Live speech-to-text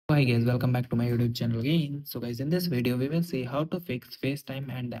Hi guys, welcome back to my YouTube channel again. So guys, in this video we will see how to fix FaceTime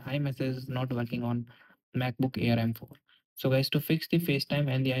and the iMessage is not working on MacBook Air M4. So guys, to fix the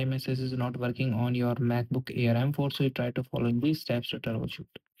FaceTime and the iMessage is not working on your MacBook Air M4, so you try to follow these steps to troubleshoot.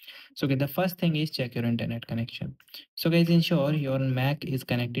 So okay, the first thing is check your internet connection. So guys, ensure your Mac is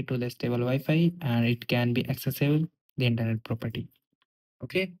connected to the stable Wi-Fi and it can be accessible the internet property.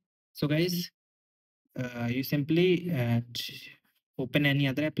 Okay, so guys, you simply open any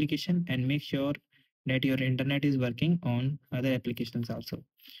other application and make sure that your internet is working on other applications also.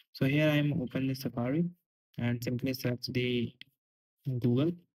 So here I am open the Safari and simply search the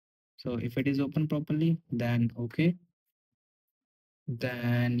Google. So if it is open properly, then okay,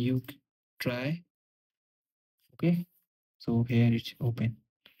 then you try. Okay, so here it's open.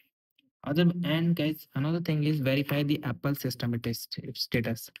 Other and guys, another thing is verify the Apple system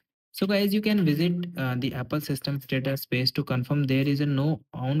status. So guys, you can visit the Apple system status page to confirm there is a no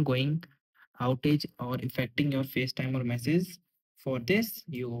ongoing outage or affecting your FaceTime or message. For this,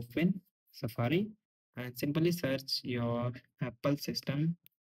 you open Safari and simply search your Apple system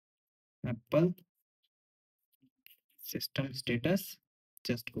status.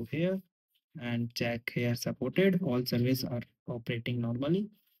 Just go here and check here supported. All services are operating normally.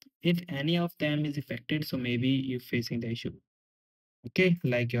 If any of them is affected, so maybe you're facing the issue. Okay,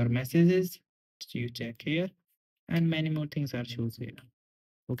 like your messages, you check here, and many more things are shows here.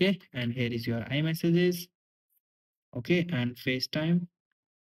 Okay, and here is your iMessages. Okay, and FaceTime.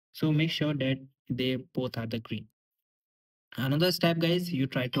 So make sure that they both are the green. Another step, guys, you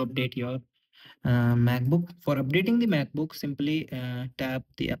try to update your MacBook. For updating the MacBook, simply tap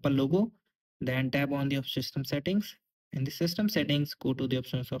the Apple logo, then tap on the system settings. In the system settings, go to the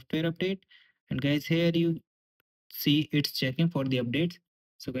option software update. And guys, here you see it's checking for the updates.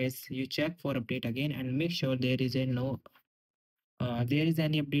 So guys, you check for update again and make sure there is a no there is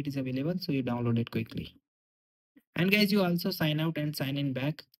any update is available, so you download it quickly. And guys, you also sign out and sign in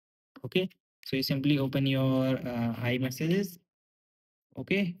back. Okay, so you simply open your iMessages.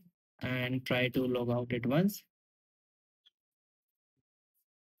 Okay, and try to log out at once.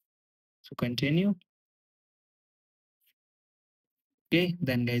 So continue. Okay,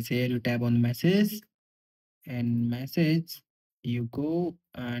 then guys, here you tap on message and message, you go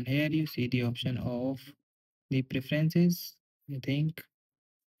and here you see the option of the preferences. I think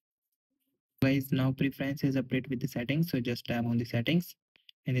guys, now preferences update with the settings, so just tap on the settings.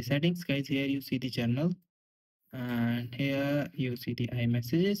 In the settings, guys, here you see the journal and here you see the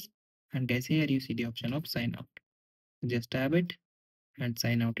iMessages, and guys, here you see the option of sign out. Just tap it and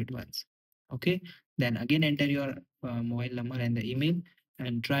sign out at once. Okay, then again enter your mobile number and the email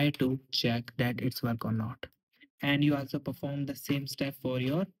and try to check that it's work or not. And you also perform the same step for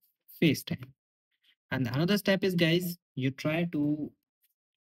your FaceTime. And another step is, guys, you try to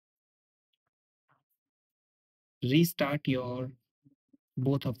restart your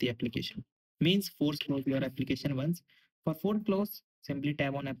both of the application. Means force close your application once. For force close, simply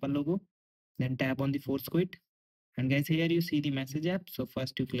tap on Apple logo, then tap on the force quit. And guys, here you see the message app. So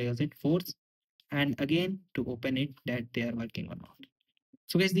first you close it, force, and again to open it that they are working or not.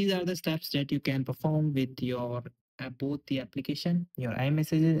 So guys, these are the steps that you can perform with your both the application, your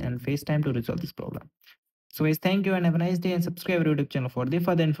iMessages and FaceTime to resolve this problem. So guys, thank you and have a nice day and subscribe our YouTube channel for the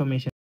further information.